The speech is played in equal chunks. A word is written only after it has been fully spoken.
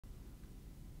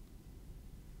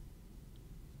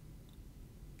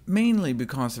Mainly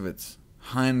because of its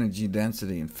high energy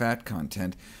density and fat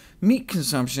content, meat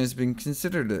consumption has been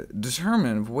considered a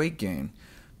determinant of weight gain.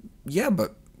 Yeah,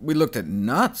 but we looked at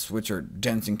nuts, which are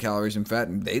dense in calories and fat,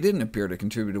 and they didn't appear to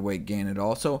contribute to weight gain at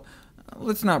all, so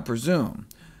let's not presume.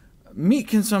 Meat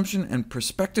consumption and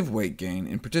prospective weight gain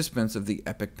in participants of the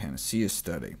EPIC PANACEA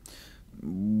study.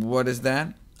 What is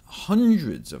that?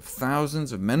 Hundreds of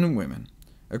thousands of men and women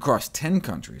across 10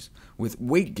 countries with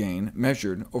weight gain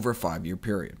measured over a 5-year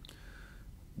period.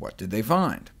 What did they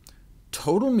find?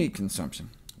 Total meat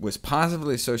consumption was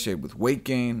positively associated with weight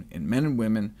gain in men and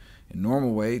women, in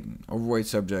normal weight and overweight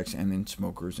subjects, and in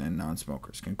smokers and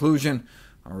non-smokers. Conclusion: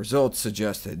 our results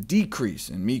suggest that a decrease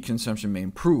in meat consumption may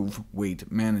improve weight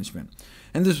management.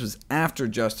 And this was after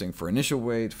adjusting for initial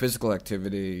weight, physical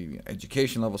activity,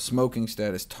 education level, smoking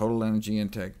status, total energy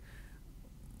intake.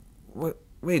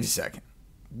 Wait a second.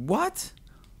 What?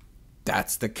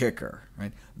 That's the kicker,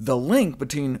 right? The link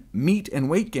between meat and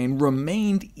weight gain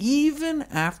remained even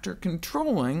after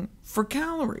controlling for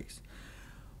calories.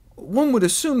 One would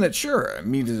assume that, sure,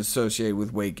 meat is associated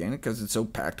with weight gain because it's so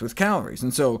packed with calories,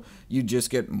 and so you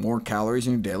just get more calories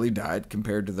in your daily diet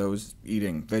compared to those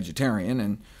eating vegetarian,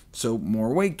 and so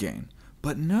more weight gain.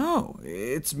 But no,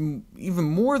 it's even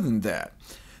more than that.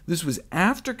 This was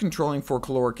after controlling for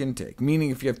caloric intake,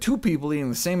 meaning if you have two people eating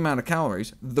the same amount of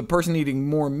calories, the person eating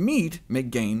more meat may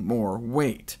gain more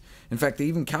weight. In fact, they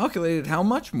even calculated how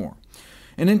much more.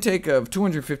 An intake of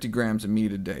 250 grams of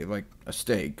meat a day, like a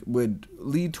steak, would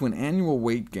lead to an annual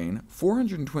weight gain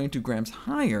 422 grams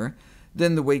higher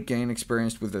than the weight gain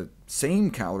experienced with the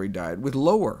same calorie diet with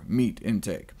lower meat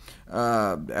intake.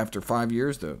 After 5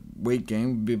 years, the weight gain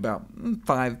would be about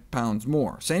 5 pounds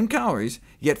more. Same calories,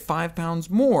 yet 5 pounds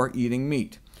more eating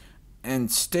meat.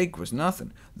 And steak was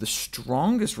nothing. The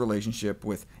strongest relationship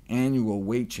with annual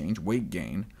weight change, weight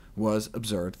gain, was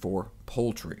observed for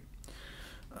poultry.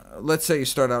 Let's say you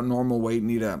start out normal weight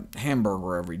and eat a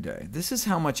hamburger every day. This is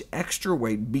how much extra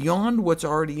weight beyond what's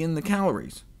already in the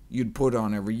calories you'd put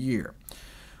on every year.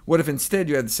 What if instead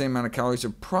you had the same amount of calories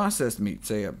of processed meat,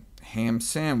 say a ham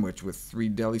sandwich with 3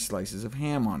 deli slices of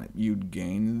ham on it? You'd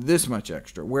gain this much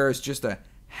extra, whereas just a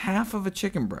half of a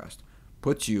chicken breast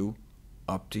puts you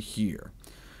up to here,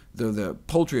 though the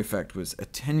poultry effect was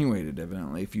attenuated,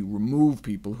 evidently, if you remove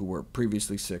people who were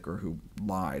previously sick or who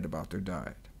lied about their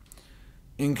diet.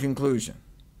 In conclusion,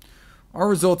 our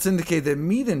results indicate that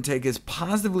meat intake is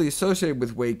positively associated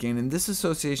with weight gain, and this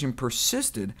association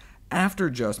persisted after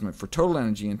adjustment for total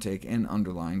energy intake and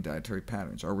underlying dietary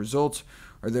patterns. Our results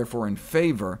are therefore in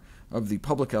favor of the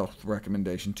public health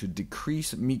recommendation to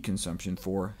decrease meat consumption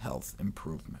for health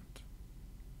improvement.